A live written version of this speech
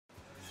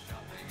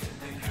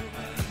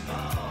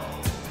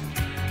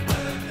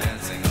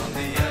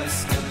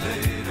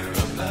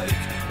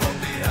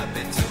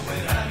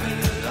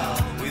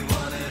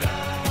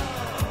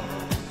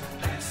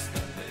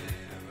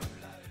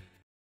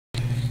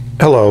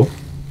Hello,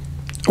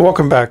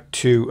 welcome back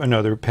to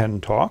another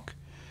pen talk.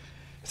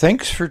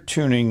 Thanks for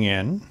tuning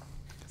in.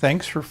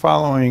 Thanks for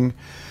following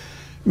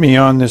me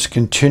on this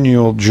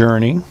continual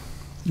journey,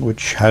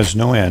 which has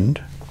no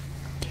end.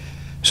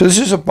 So this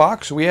is a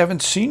box we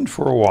haven't seen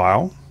for a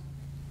while.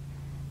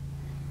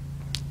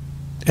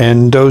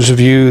 And those of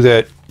you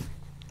that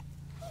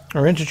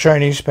are into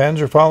Chinese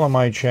pens or follow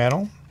my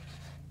channel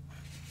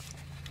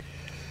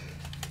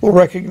will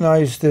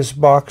recognize this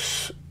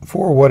box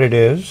for what it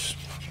is.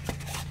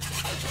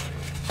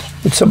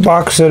 It's a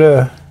box that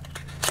a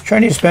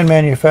Chinese pen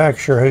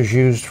manufacturer has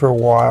used for a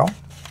while.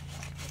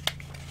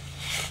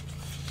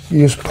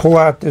 You just pull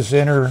out this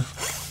inner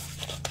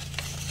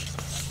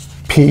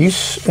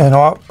piece and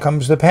out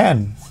comes the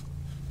pen.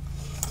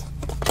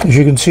 As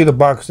you can see, the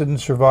box didn't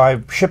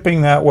survive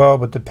shipping that well,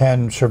 but the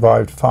pen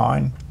survived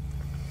fine.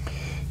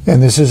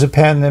 And this is a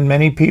pen that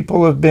many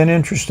people have been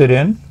interested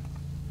in.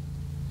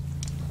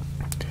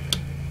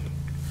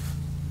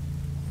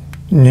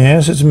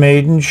 Yes, it's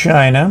made in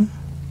China.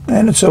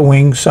 And it's a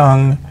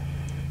Wingsung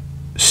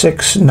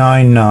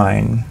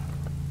 699.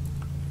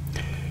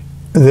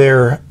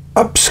 They're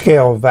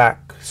upscale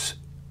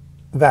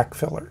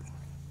Vac-filler.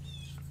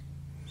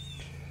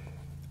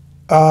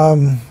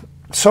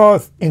 Saw an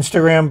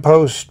Instagram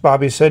post.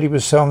 Bobby said he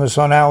was selling this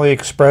on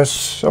AliExpress,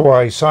 so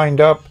I signed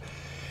up.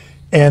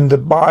 And the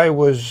buy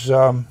was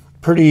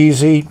pretty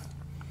easy.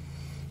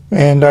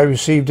 And I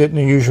received it in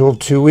the usual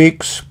 2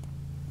 weeks.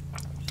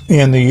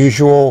 In the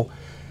usual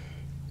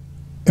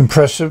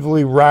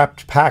impressively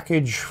wrapped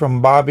package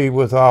from Bobby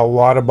with a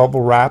lot of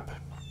bubble wrap.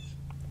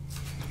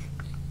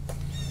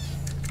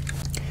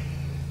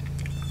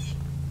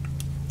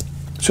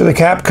 So the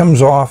cap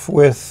comes off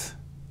with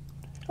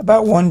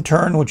about one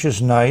turn, which is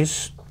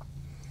nice.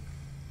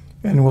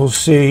 And we'll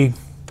see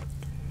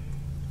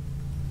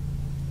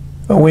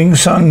a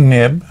Wingsung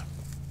nib.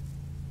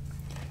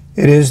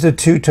 It is the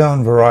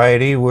two-tone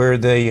variety where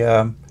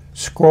the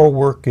scroll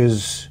work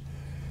is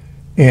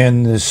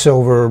in the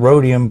silver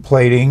rhodium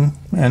plating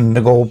and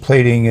the gold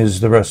plating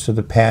is the rest of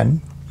the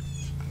pen.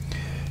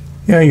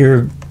 You know,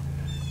 your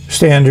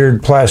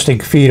standard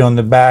plastic feet on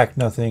the back,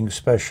 nothing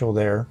special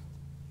there.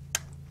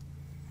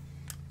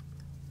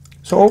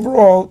 So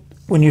overall,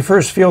 when you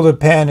first feel the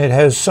pen, it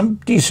has some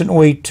decent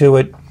weight to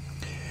it.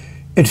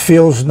 It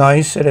feels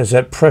nice. It has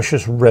that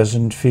precious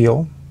resin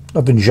feel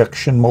of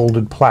injection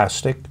molded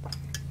plastic.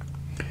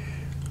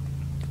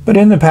 But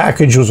in the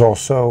package was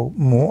also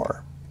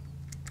more.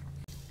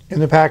 In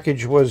the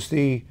package was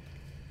the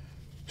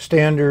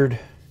standard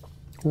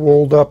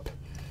rolled up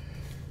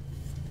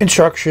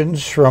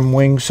instructions from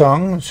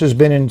Wingsung. This has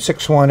been in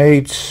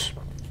 618s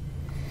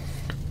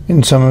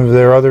in some of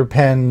their other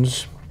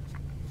pens.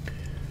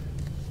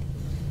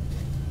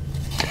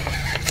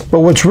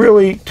 But what's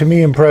really, to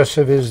me,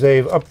 impressive is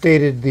they've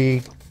updated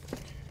the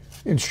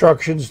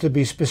instructions to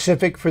be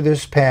specific for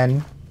this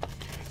pen.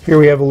 Here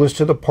we have a list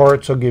of the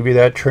parts. I'll give you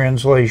that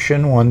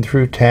translation, 1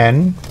 through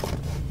 10.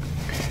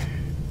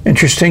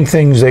 Interesting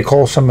things they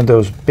call some of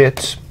those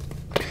bits.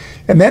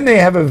 And then they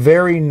have a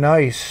very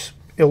nice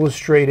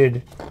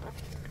illustrated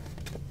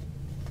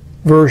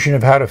version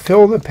of how to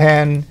fill the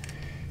pen.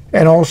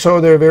 And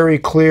also they're very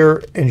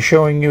clear in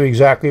showing you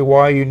exactly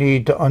why you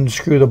need to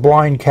unscrew the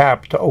blind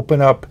cap to open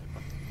up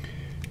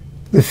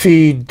the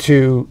feed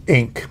to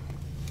ink.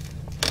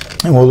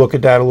 And we'll look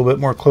at that a little bit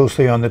more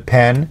closely on the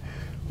pen.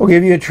 We'll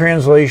give you a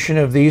translation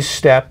of these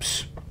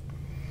steps.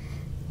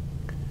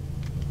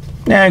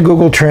 Now,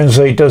 Google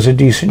Translate does a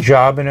decent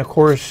job, and of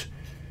course,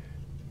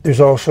 there's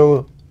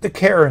also the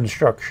care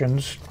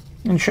instructions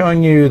and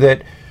showing you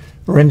that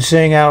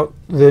rinsing out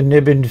the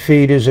nib and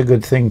feed is a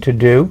good thing to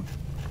do.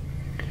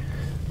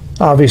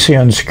 Obviously,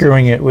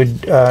 unscrewing it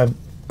would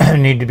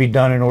need to be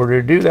done in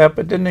order to do that,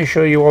 but then they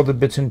show you all the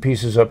bits and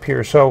pieces up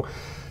here. So,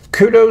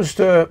 kudos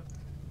to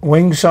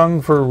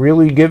Wingsung for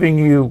really giving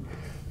you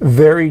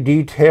very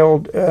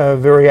detailed,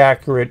 very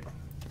accurate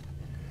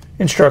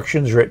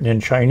instructions written in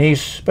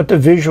Chinese, but the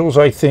visuals,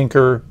 I think,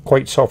 are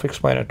quite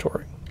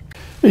self-explanatory.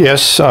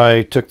 Yes,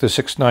 I took the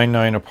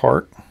 699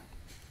 apart.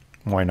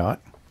 Why not?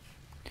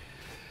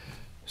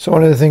 So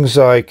one of the things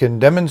I can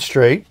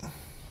demonstrate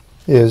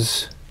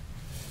is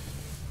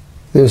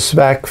this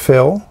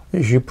Vac-fill.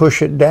 As you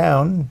push it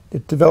down,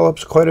 it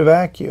develops quite a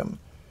vacuum,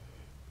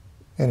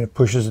 and it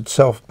pushes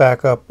itself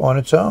back up on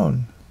its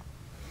own.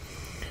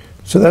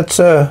 So that's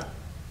a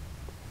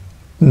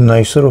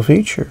nice little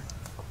feature.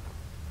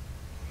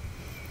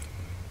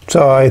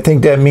 So I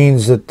think that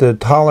means that the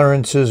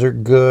tolerances are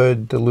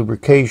good, the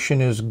lubrication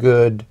is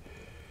good.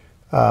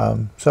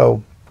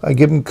 So I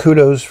give them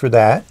kudos for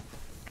that.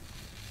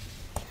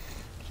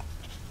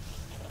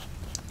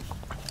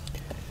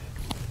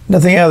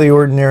 Nothing out of the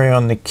ordinary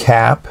on the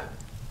cap.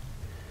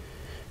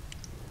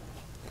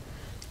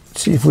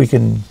 Let's see if we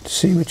can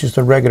see with just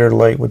a regular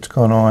light what's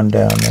going on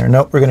down there.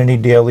 Nope, we're going to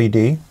need the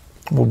LED.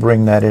 We'll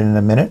bring that in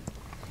a minute.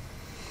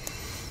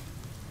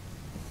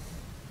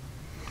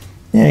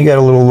 Yeah, you got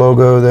a little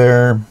logo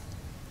there.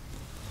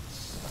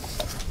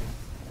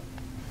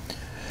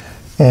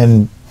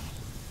 And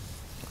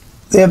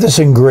They have this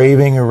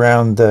engraving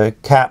around the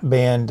cap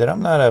band, and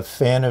I'm not a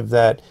fan of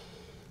that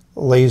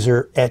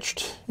laser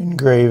etched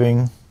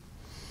engraving,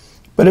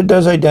 but it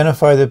does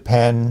identify the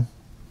pen,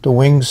 the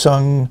Wing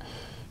Sung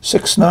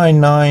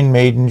 699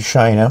 made in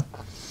China.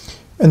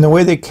 And the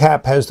way the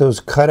cap has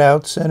those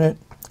cutouts in it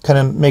kind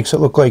of makes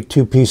it look like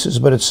two pieces,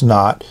 but it's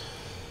not.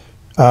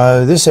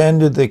 This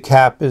end of the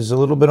cap is a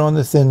little bit on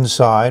the thin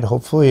side.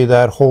 Hopefully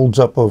that holds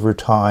up over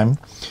time.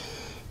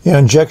 You know,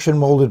 injection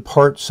molded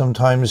parts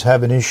sometimes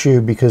have an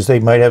issue because they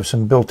might have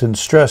some built-in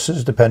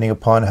stresses depending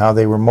upon how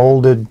they were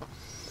molded.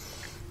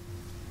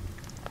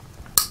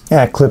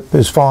 Yeah, clip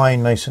is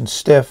fine, nice and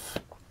stiff.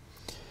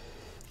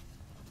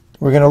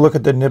 We're going to look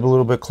at the nib a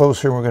little bit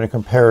closer, and we're going to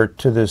compare it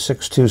to the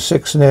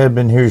 626 nib,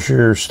 and here's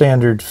your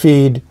standard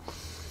feed.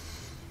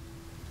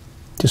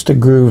 Just a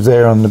groove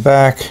there on the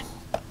back.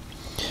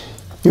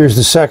 Here's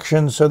the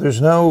section, so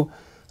there's no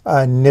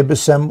nib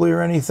assembly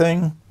or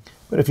anything.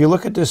 But if you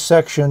look at this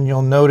section,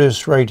 you'll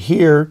notice right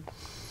here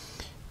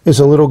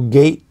is a little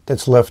gate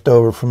that's left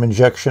over from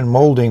injection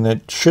molding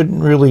that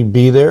shouldn't really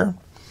be there,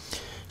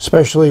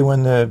 especially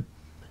when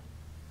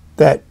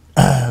that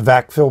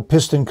Vac-fill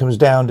piston comes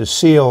down to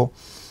seal.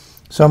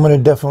 So I'm going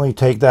to definitely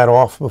take that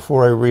off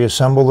before I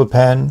reassemble the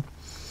pen.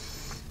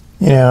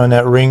 You know, and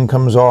that ring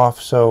comes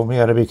off, so we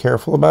got to be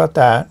careful about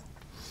that.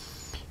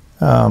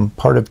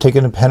 Part of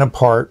taking the pen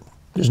apart.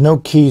 There's no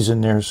keys in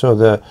there, so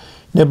the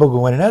nib will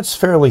go in, and that's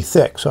fairly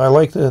thick. So I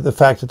like the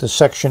fact that the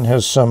section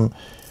has some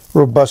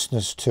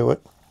robustness to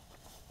it.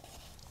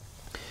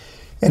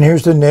 And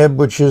here's the nib,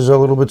 which is a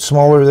little bit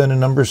smaller than a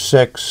number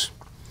 6.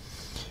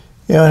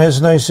 You know, it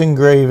has nice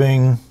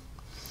engraving.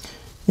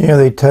 You know,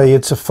 they tell you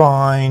it's a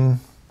fine.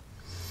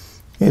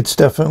 It's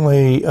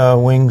definitely a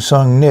Wing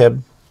Sung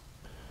nib.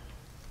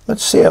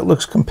 Let's see how it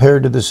looks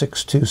compared to the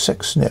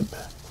 626 nib.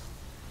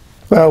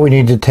 Well, we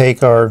need to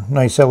take our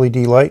nice LED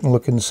light and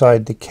look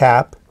inside the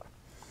cap.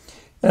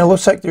 And it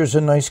looks like there's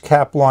a nice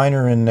cap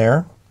liner in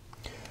there.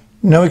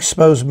 No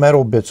exposed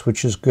metal bits,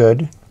 which is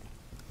good.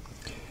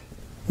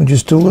 We'll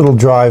just do a little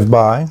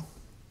drive-by,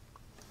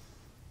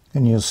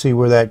 and you'll see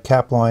where that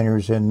cap liner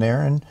is in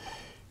there. And,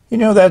 you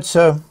know, that's,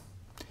 you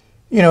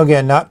know,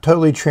 again, not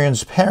totally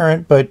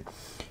transparent, but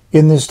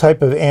in this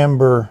type of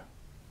amber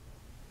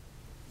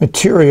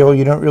material,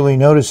 you don't really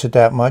notice it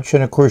that much.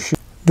 And, of course,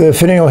 the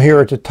finial here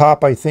at the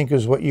top, I think,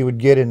 is what you would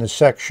get in the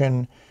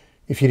section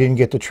if you didn't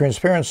get the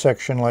transparent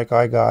section like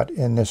I got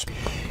in this.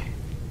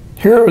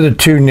 Here are the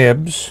two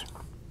nibs.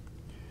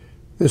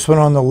 This one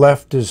on the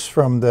left is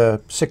from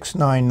the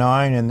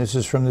 699 and this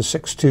is from the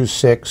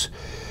 626.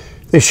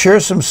 They share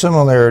some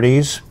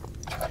similarities.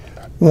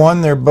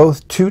 One, they're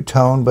both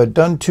two-tone, but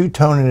done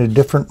two-tone in a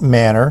different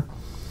manner.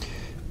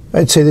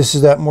 I'd say this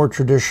is that more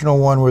traditional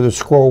one where the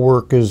scroll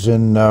work is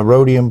in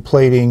rhodium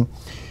plating.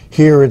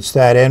 Here it's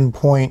that end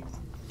point.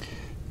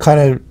 Kind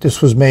of,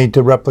 this was made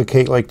to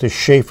replicate like the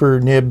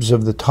Schaefer nibs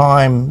of the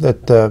time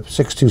that the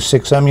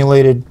 626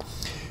 emulated.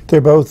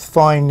 They're both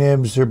fine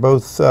nibs. They're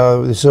both,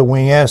 this is a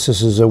Wing S,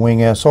 this is a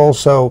Wing S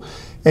also,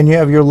 and you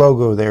have your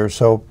logo there.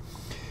 So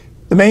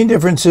the main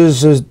difference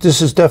is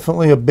this is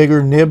definitely a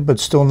bigger nib, but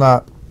still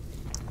not,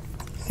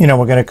 you know,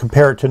 we're going to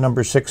compare it to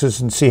number 6s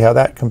and see how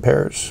that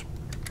compares.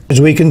 As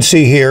we can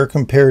see here,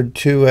 compared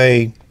to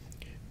a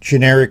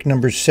generic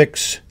number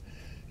 6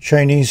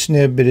 Chinese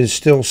nib, it is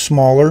still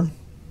smaller.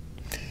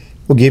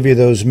 We'll give you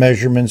those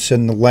measurements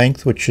and the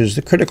length, which is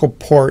the critical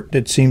part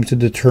that seems to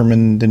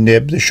determine the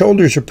nib. The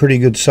shoulders are pretty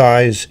good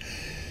size,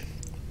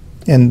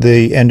 and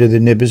the end of the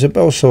nib is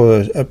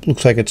also,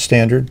 looks like it's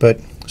standard, but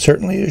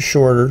certainly is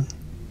shorter.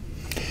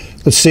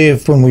 Let's see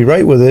if when we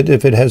write with it,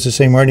 if it has the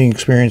same writing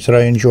experience that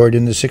I enjoyed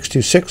in the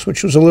 626,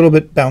 which was a little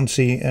bit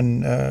bouncy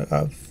and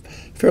a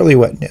fairly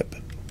wet nib.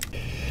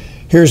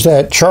 Here's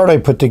that chart I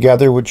put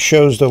together, which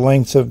shows the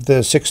length of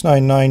the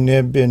 699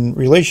 nib in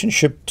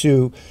relationship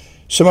to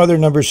some other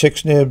number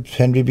 6 nibs,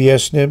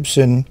 NVBS nibs,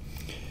 and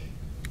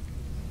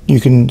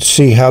you can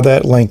see how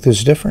that length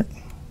is different.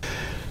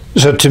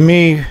 So to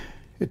me,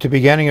 at the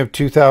beginning of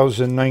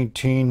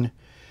 2019,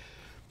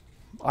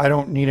 I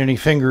don't need any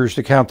fingers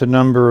to count the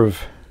number of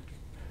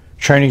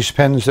Chinese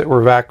pens that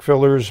were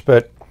Vac-fillers,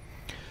 but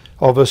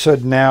all of a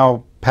sudden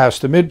now,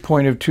 past the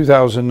midpoint of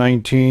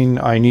 2019,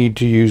 I need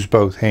to use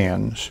both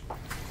hands.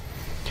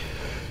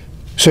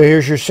 So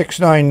here's your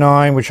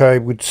 699, which I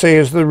would say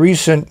is the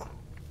recent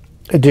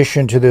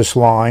addition to this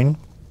line.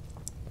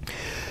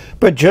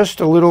 But just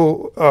a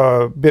little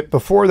bit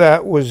before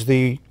that was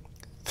the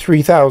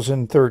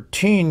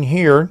 3013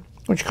 here,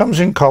 which comes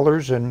in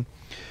colors, and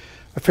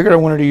I figured I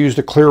wanted to use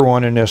the clear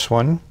one in this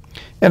one.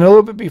 And a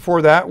little bit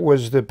before that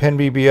was the Pen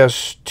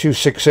BBS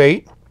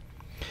 268.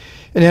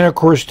 And then, of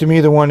course, to me,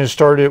 the one that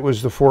started it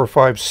was the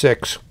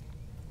 456.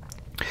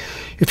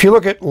 If you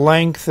look at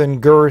length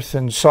and girth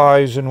and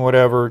size and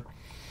whatever,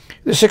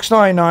 the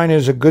 699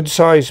 is a good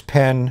size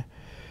pen.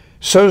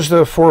 So's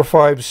the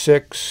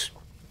 456.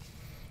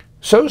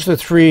 So's the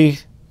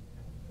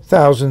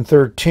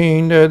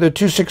 3013. The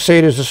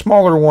 268 is a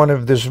smaller one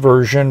of this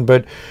version,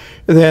 but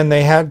then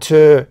they had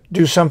to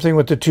do something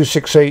with the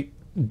 268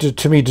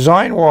 to me,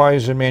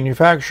 design-wise and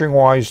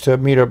manufacturing-wise, to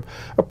meet a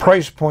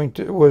price point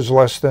that was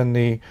less than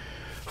the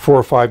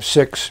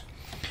 456.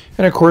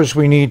 And of course,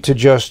 we need to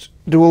just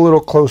do a little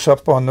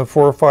close-up on the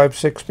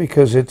 456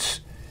 because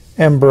it's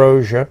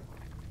ambrosia,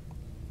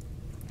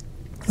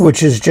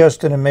 which is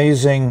just an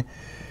amazing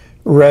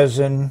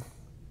resin.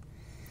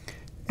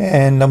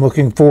 And I'm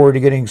looking forward to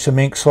getting some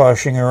ink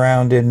sloshing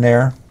around in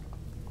there.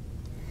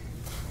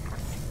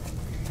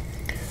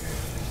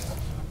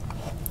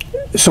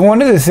 So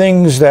one of the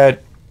things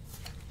that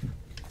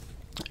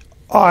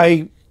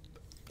I,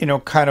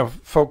 kind of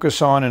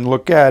focus on and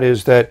look at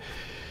is that,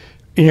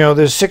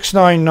 the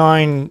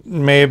 699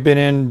 may have been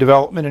in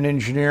development and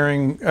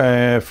engineering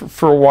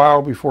for a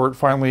while before it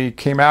finally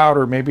came out,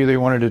 or maybe they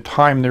wanted to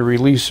time the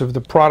release of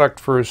the product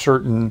for a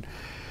certain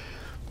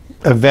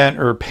event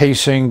or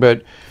pacing,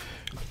 but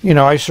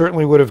I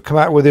certainly would have come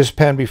out with this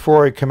pen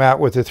before I come out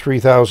with the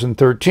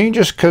 3013,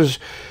 just because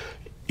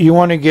you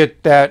want to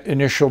get that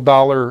initial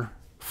dollar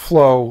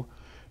flow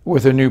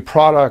with a new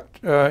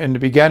product in the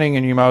beginning,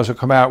 and you might as well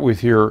come out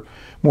with your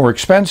more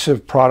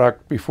expensive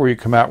product before you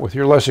come out with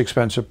your less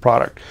expensive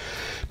product.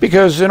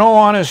 Because in all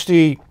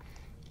honesty,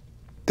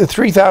 the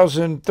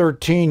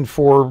 3013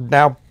 for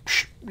now,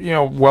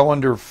 well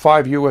under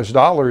 $5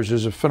 US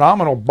is a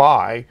phenomenal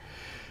buy.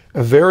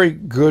 A very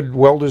good,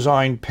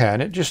 well-designed pen.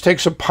 It just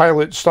takes a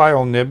pilot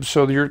style nib,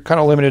 so you're kind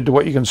of limited to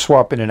what you can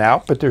swap in and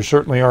out, but there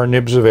certainly are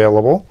nibs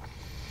available.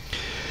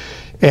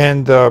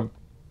 And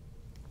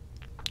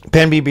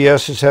Pen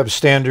BBSs have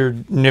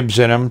standard nibs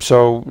in them,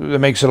 so that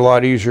makes it a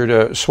lot easier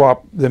to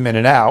swap them in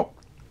and out.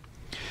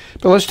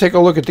 But let's take a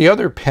look at the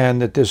other pen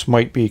that this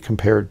might be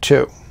compared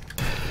to.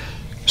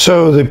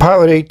 So the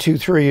Pilot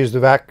 823 is the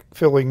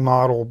vac-filling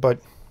model, but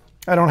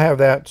I don't have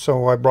that,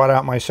 so I brought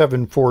out my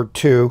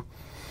 742,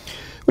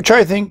 which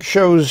I think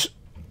shows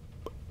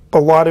a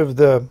lot of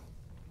the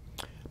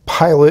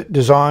Pilot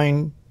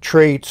design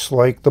traits,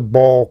 like the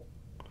ball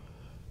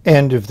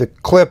end of the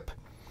clip.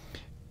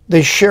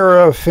 They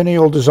share a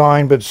finial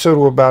design, but so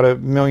do about a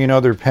million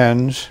other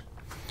pens.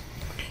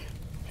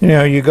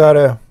 You got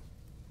a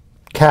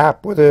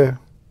cap with a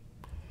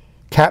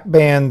cap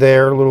band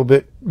there, a little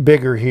bit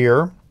bigger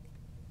here.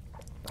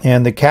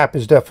 And the cap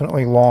is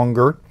definitely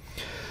longer.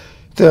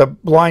 The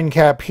blind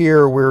cap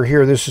here,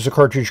 this is a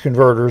cartridge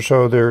converter,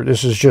 so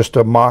this is just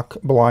a mock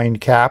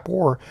blind cap,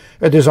 or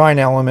a design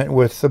element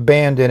with a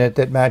band in it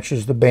that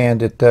matches the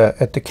band at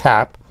the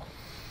cap.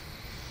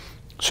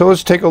 So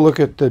let's take a look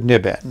at the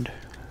nib end.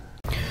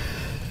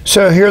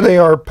 So here they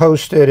are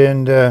posted,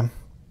 and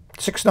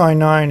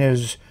 699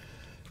 is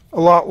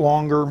a lot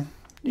longer.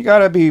 You got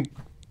to be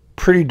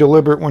pretty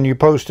deliberate when you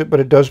post it,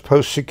 but it does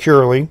post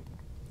securely.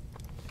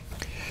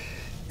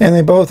 And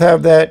they both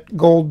have that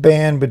gold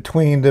band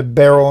between the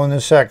barrel and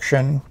the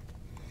section.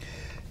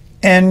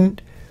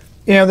 And,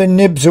 the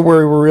nibs are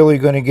where we're really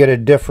going to get a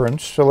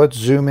difference. So let's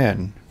zoom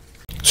in.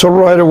 So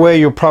right away,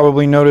 you'll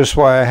probably notice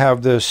why I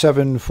have the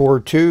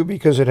 742,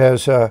 because it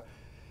has a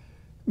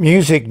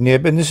music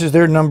nib, and this is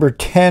their number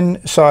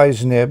 10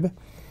 size nib.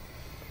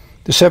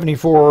 The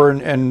 74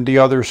 and the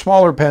other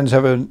smaller pens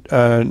have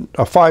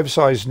a 5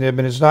 size nib,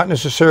 and it's not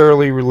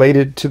necessarily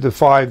related to the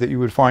 5 that you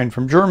would find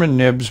from German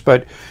nibs,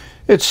 but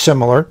it's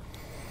similar.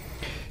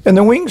 And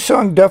the Wing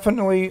Sung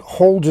definitely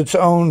holds its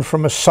own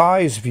from a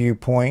size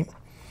viewpoint.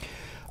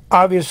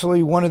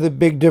 Obviously, one of the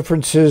big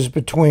differences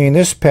between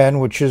this pen,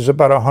 which is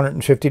about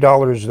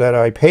 $150 that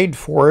I paid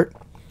for it,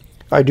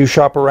 I do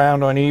shop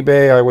around on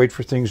eBay. I wait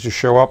for things to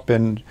show up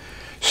and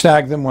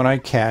snag them when I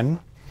can,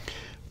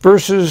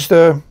 versus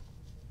the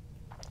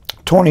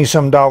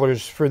 $20-some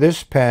for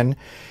this pen,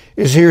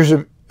 is here's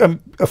a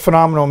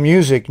phenomenal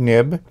music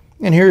nib,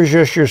 and here's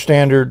just your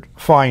standard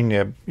fine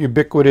nib,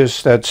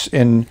 ubiquitous, that's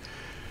in,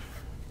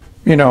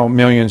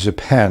 millions of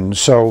pens.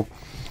 So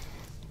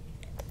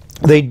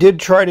they did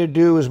try to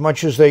do as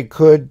much as they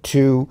could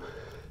to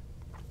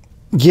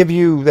give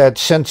you that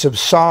sense of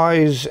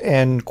size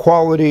and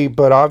quality,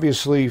 but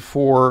obviously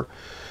for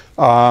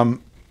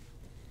some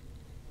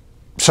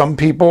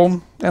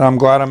people, and I'm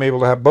glad I'm able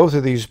to have both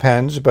of these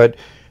pens, but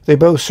they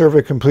both serve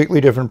a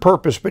completely different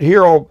purpose. But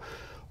here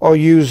I'll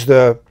use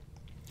the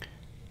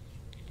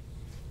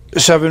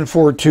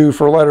 742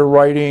 for letter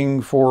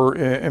writing, for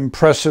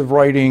impressive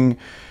writing,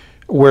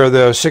 where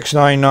the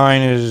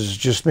 699 is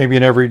just maybe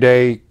an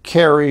everyday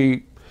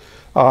carry.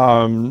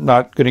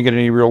 Not going to get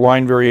any real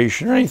line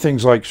variation or anything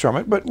like from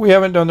it, but we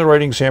haven't done the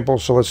writing sample,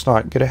 so let's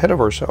not get ahead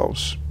of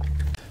ourselves.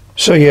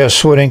 So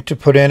yes, what ink to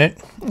put in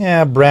it?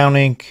 Yeah, brown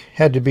ink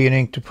had to be an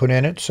ink to put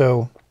in it,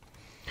 so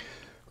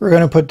we're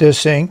going to put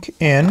this ink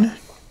in.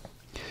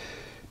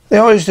 They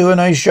always do a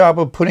nice job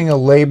of putting a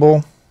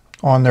label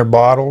on their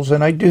bottles,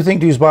 and I do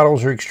think these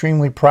bottles are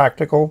extremely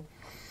practical.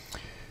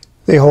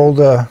 They hold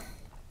a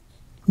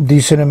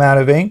decent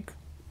amount of ink.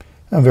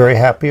 I'm very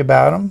happy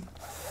about them.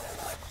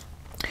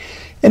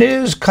 And it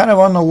is kind of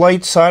on the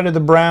light side of the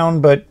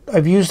brown, but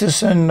I've used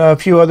this in a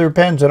few other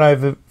pens and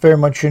I've very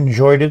much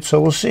enjoyed it,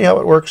 so we'll see how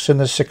it works in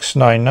the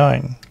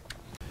 699.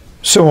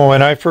 So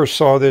when I first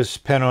saw this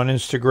pen on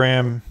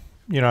Instagram,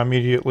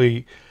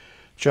 immediately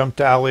jumped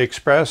to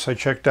AliExpress. I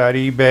checked out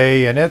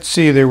eBay and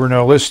Etsy. There were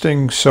no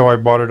listings, so I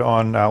bought it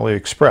on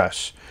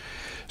AliExpress.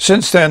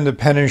 Since then, the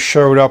pen has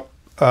showed up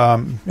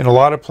in a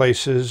lot of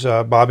places.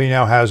 Bobby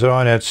now has it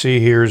on Etsy.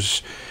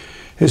 Here's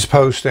his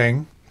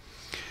posting.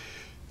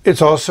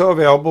 It's also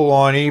available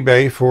on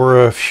eBay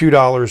for a few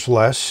dollars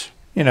less.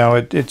 You know,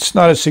 it's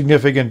not a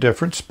significant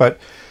difference, but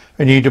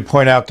I need to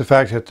point out the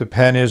fact that the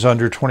pen is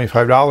under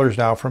 $25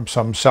 now from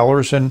some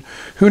sellers, and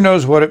who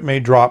knows what it may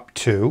drop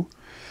to.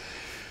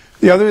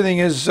 The other thing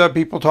is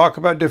people talk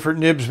about different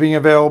nibs being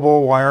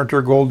available. Why aren't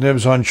there gold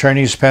nibs on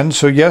Chinese pens?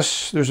 So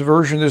yes, there's a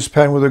version of this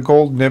pen with a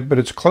gold nib, but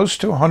it's close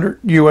to $100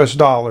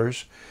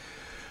 US.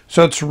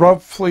 So it's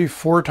roughly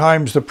 4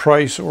 times the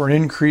price, or an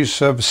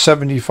increase of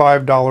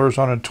 $75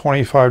 on a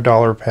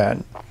 $25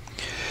 pen.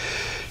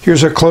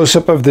 Here's a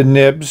close-up of the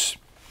nibs.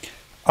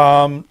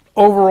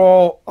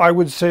 Overall, I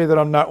would say that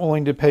I'm not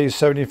willing to pay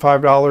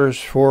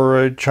 $75 for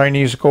a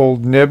Chinese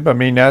gold nib. I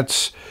mean,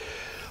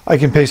 I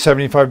can pay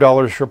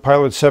 $75 for a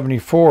Pilot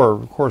 74.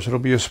 Of course, it'll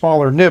be a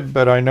smaller nib,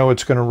 but I know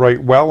it's going to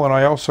write well, and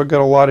I also get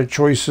a lot of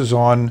choices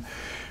on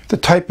the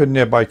type of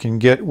nib I can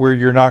get where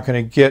you're not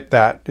going to get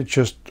that. It's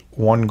just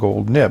one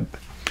gold nib.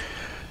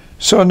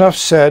 So enough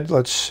said.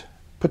 Let's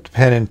put the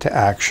pen into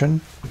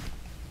action.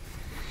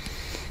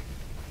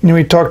 And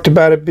we talked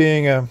about it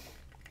being a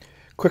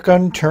quick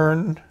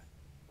unturn,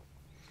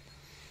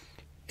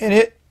 and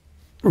it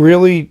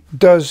really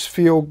does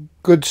feel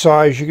good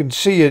size. You can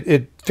see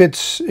it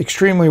fits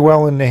extremely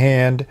well in the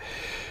hand.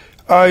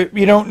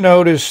 You don't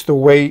notice the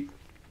weight,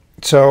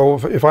 so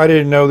if I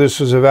didn't know this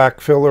was a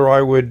Vac-filler,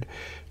 I would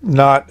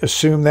not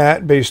assume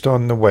that based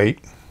on the weight.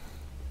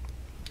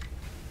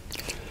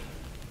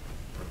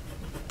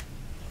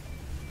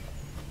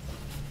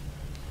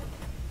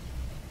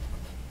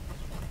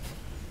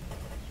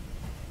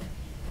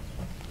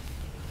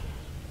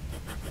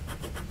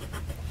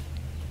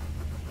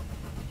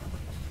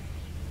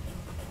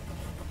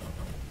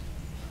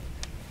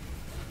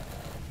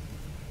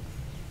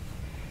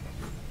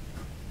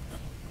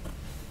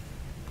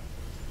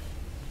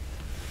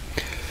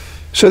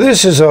 So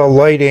this is a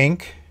light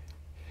ink,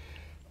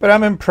 but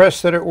I'm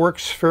impressed that it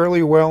works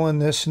fairly well in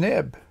this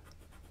nib.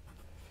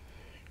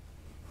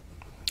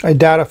 I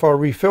doubt if I'll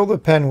refill the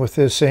pen with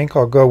this ink.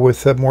 I'll go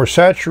with a more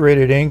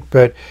saturated ink,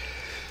 but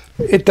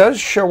it does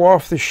show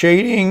off the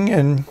shading,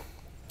 and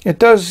it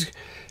does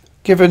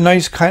give a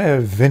nice kind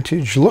of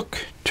vintage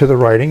look to the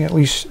writing, at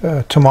least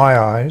to my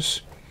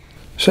eyes.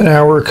 So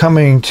now we're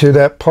coming to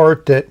that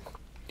part that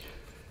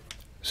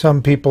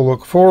some people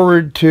look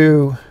forward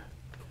to.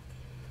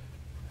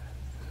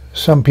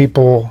 Some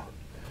people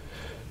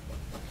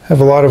have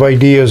a lot of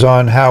ideas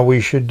on how we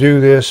should do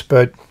this,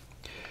 but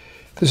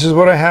this is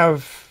what I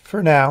have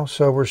for now,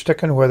 so we're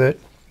sticking with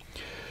it.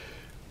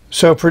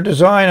 So for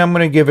design, I'm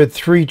going to give it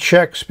 3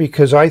 checks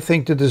because I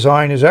think the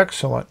design is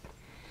excellent.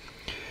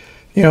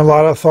 You know, a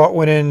lot of thought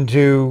went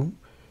into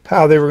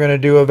how they were going to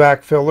do a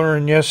Vac-filler,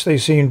 and yes, they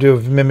seem to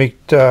have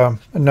mimicked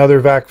another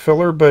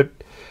Vac-filler, but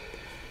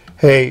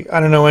hey,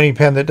 I don't know any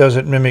pen that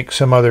doesn't mimic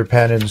some other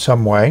pen in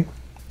some way.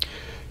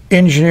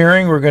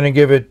 Engineering, we're going to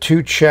give it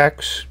 2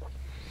 checks.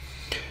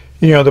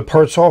 You know, the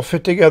parts all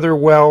fit together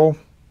well.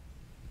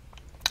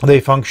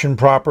 They function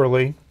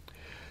properly.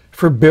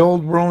 For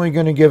build, we're only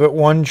going to give it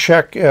 1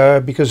 check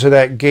because of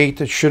that gate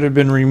that should have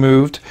been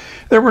removed.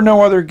 There were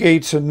no other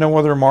gates and no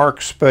other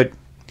marks, but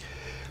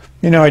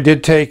you know, I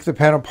did take the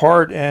pen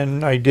apart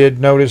and I did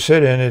notice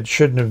it, and it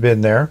shouldn't have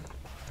been there.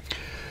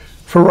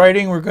 For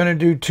writing, we're going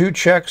to do 2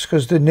 checks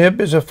because the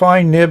nib is a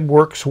fine nib,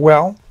 works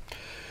well.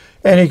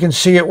 And you can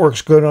see it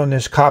works good on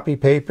this copy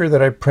paper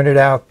that I printed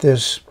out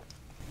this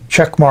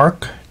check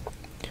mark.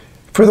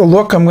 For the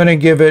look, I'm going to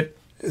give it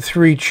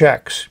 3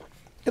 checks.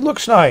 It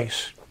looks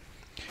nice.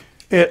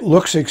 It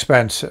looks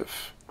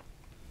expensive.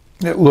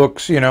 It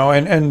looks, you know,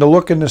 and the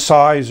look and the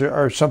size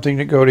are something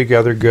that go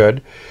together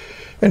good.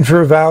 And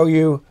for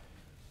value,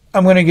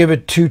 I'm going to give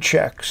it 2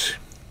 checks.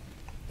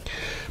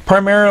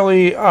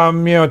 Primarily, you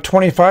know,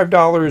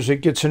 $25,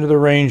 it gets into the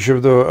range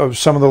of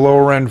some of the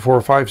lower end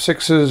 4, 5,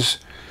 6s.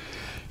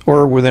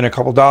 Or within a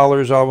couple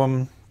dollars of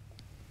them.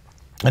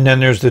 And then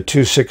there's the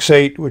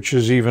 268, which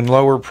is even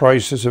lower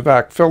price as a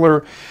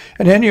Vac-filler.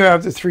 And then you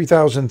have the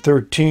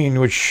 3013,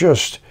 which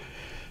just,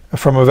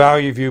 from a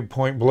value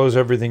viewpoint, blows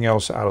everything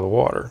else out of the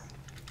water.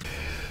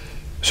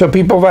 So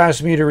people have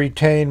asked me to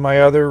retain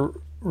my other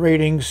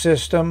rating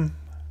system.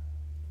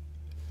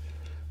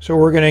 So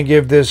we're going to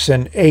give this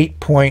an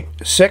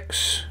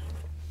 8.6.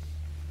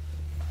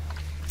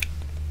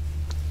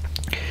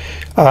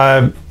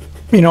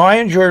 You know, I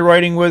enjoy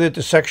writing with it.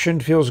 The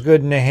section feels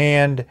good in the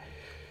hand.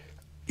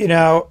 You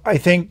know, I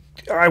think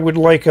I would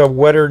like a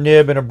wetter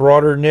nib and a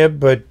broader nib,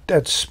 but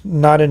that's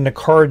not in the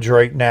cards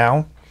right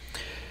now.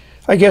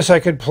 I guess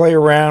I could play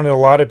around. A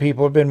lot of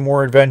people have been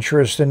more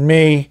adventurous than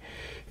me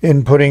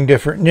in putting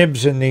different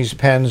nibs in these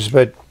pens,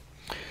 but,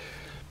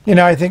 you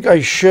know, I think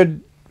I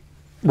should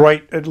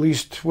write at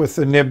least with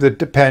the nib that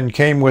the pen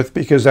came with,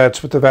 because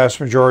that's what the vast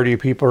majority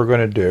of people are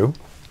going to do.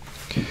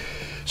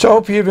 So I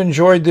hope you've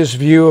enjoyed this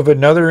view of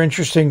another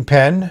interesting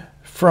pen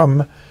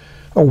from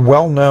a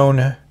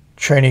well-known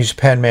Chinese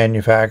pen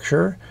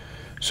manufacturer.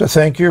 So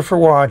thank you for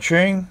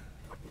watching.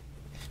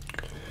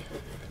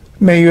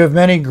 May you have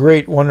many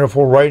great,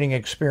 wonderful writing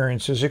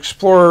experiences.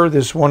 Explore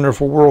this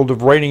wonderful world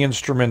of writing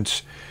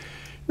instruments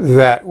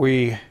that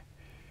we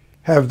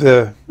have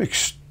the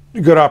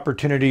good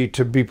opportunity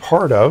to be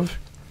part of.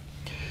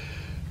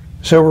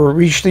 So we've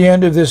reached the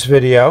end of this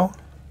video,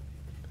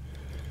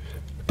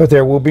 but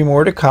there will be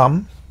more to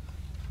come.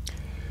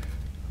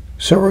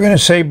 So we're going to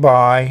say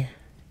bye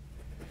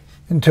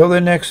until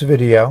the next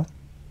video,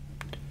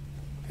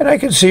 and I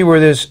can see where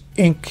this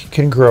ink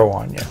can grow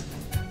on you.